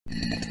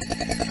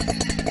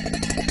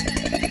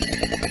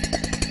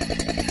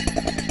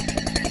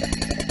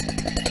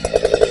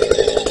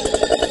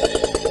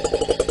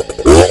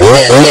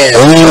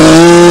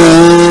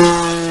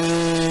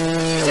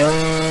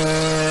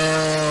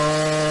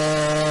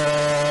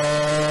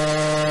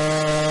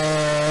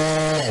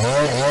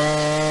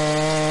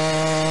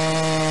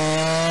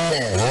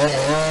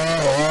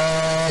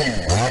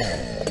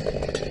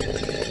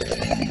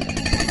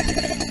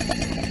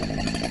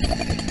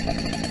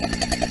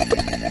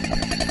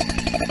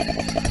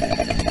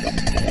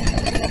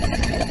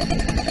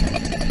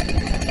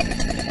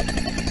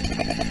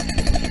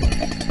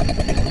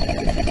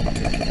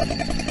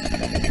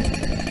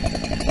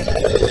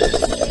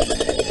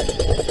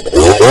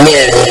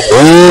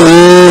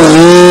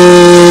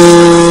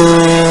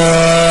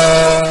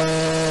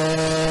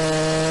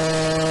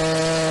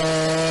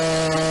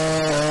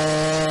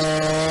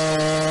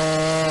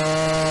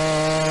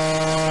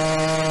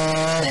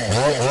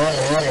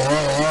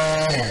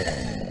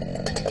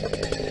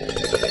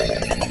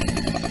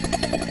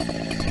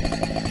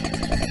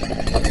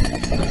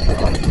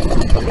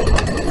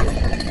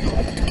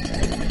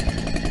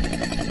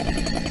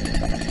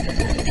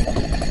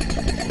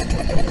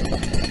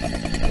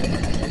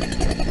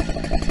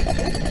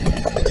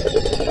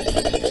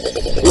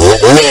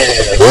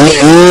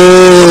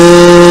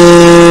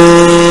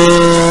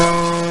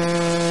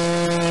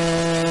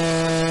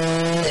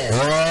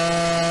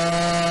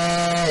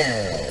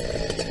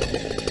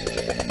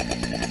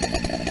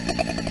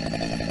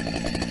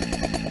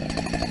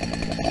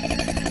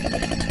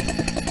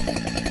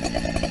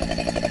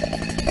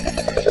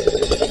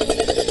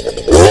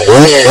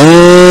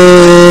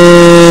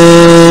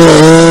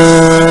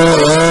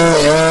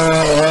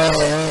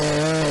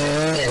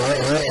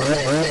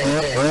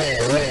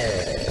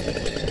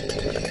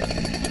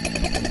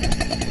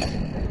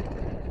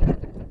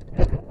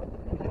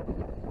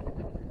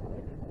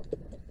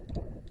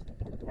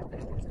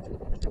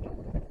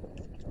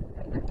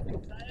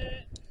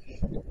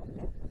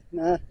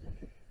No.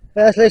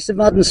 At least the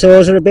modern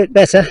saws are a bit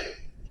better.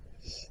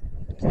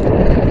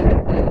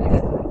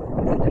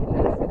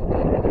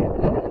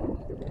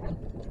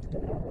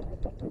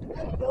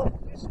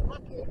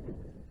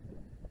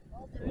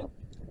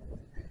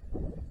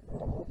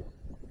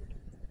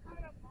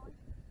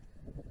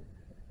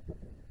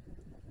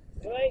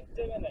 You ain't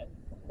doing it.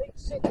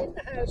 Sit in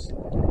the house.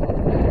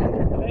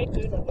 You ain't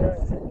doing it, bro.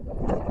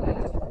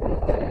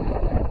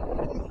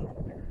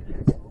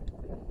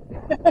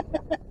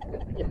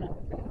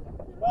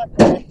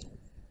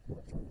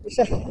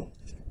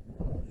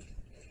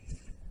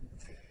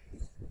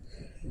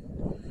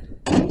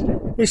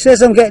 He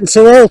says I'm getting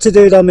too old to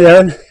do it on my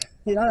own.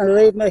 You're not going to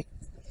leave me.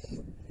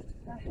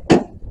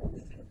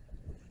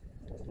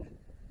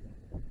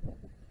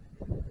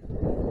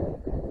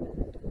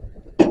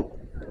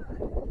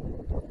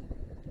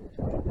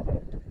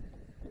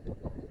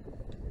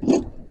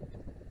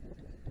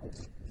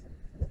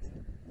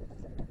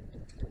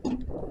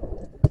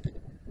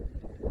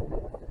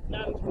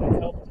 Nan's going to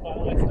help as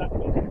well, like that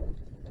one.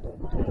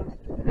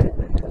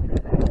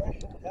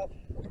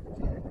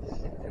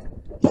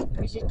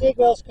 Is your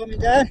Digwell's coming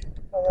down?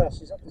 Oh well,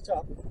 she's up the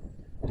top.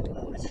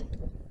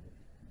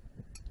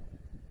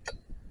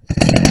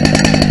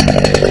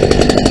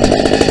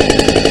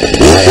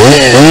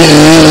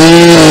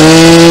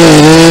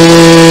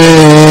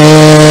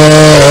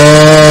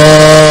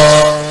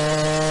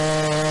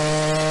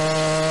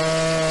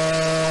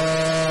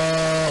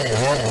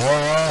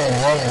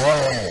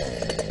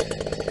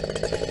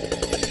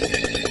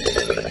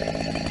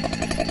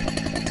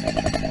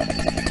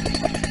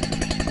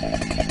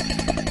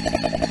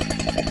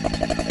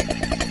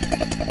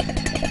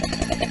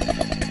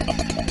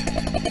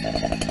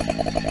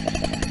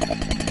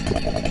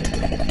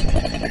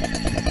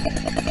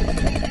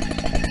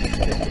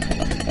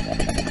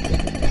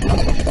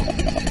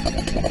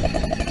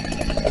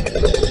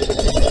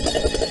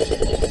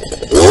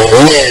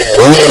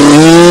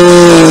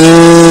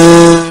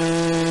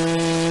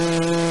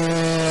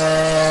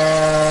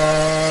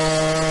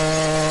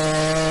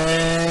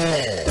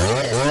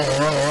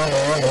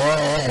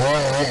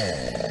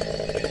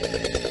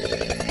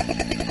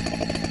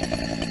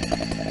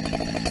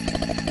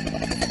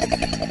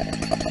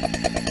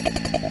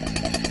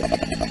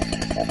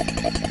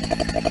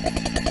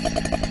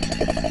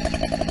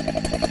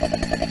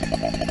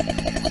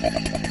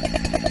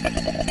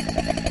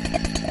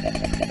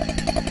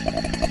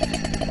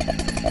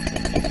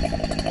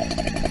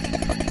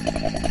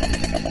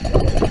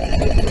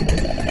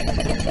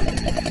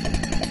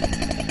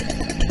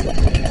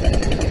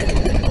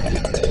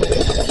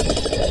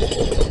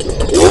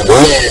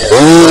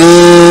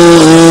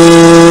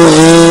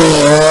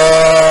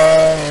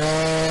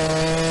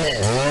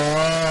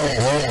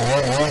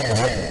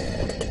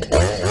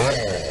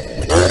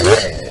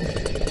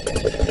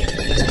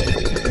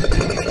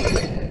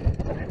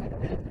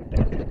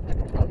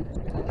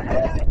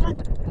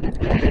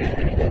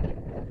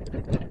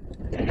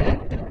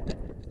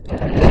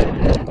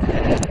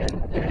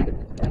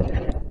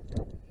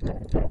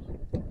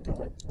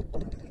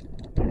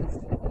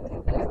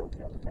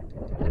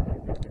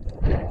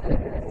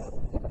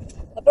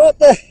 brought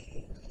the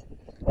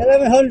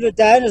 1100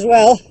 down as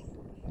well,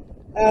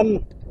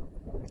 and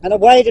I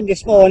weighed them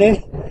this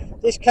morning.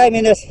 This came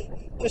in at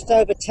just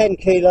over 10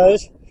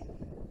 kilos,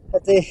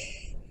 but the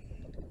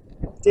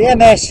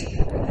MS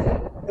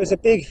was a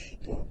big,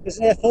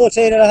 was near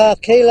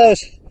 14.5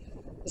 kilos.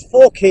 There's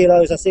 4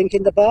 kilos I think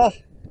in the bar.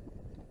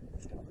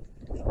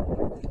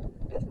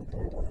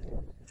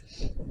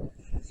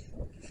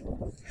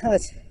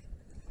 Right,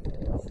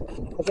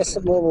 I'll get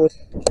some more wood.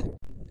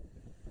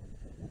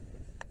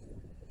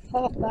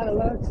 Half that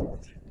alone.